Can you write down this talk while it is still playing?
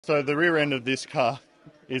So the rear end of this car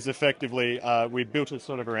is effectively, we built it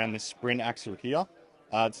sort of around this sprint axle here.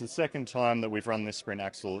 It's the second time that we've run this sprint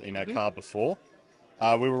axle in our car before.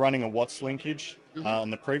 We were running a Watts linkage on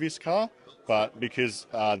the previous car, but because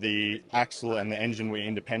the axle and the engine were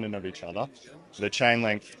independent of each other, the chain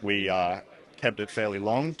length, we kept it fairly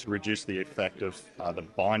long to reduce the effect of the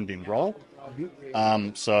binding roll.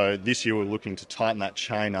 So this year we're looking to tighten that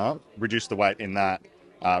chain up, reduce the weight in that,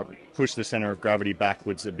 push the center of gravity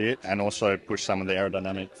backwards a bit, and also push some of the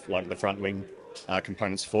aerodynamic, like the front wing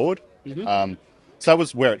components forward. So that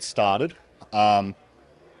was where it started.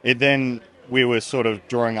 It then we were sort of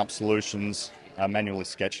drawing up solutions, manually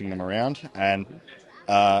sketching them around, and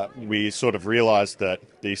we sort of realised that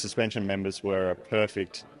the suspension members were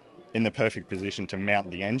in the perfect position to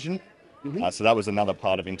mount the engine. So that was another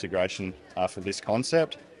part of integration for this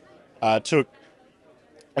concept. It took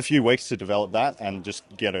a few weeks to develop that and just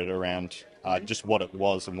get it around just what it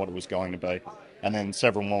was and what it was going to be. And then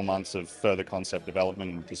several more months of further concept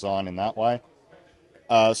development and design in that way.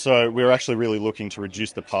 So we're actually really looking to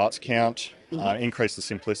reduce the parts count, increase the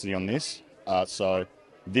simplicity on this. So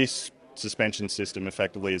this suspension system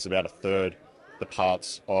effectively is about a third the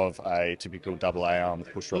parts of a typical AA arm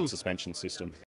push rod suspension system.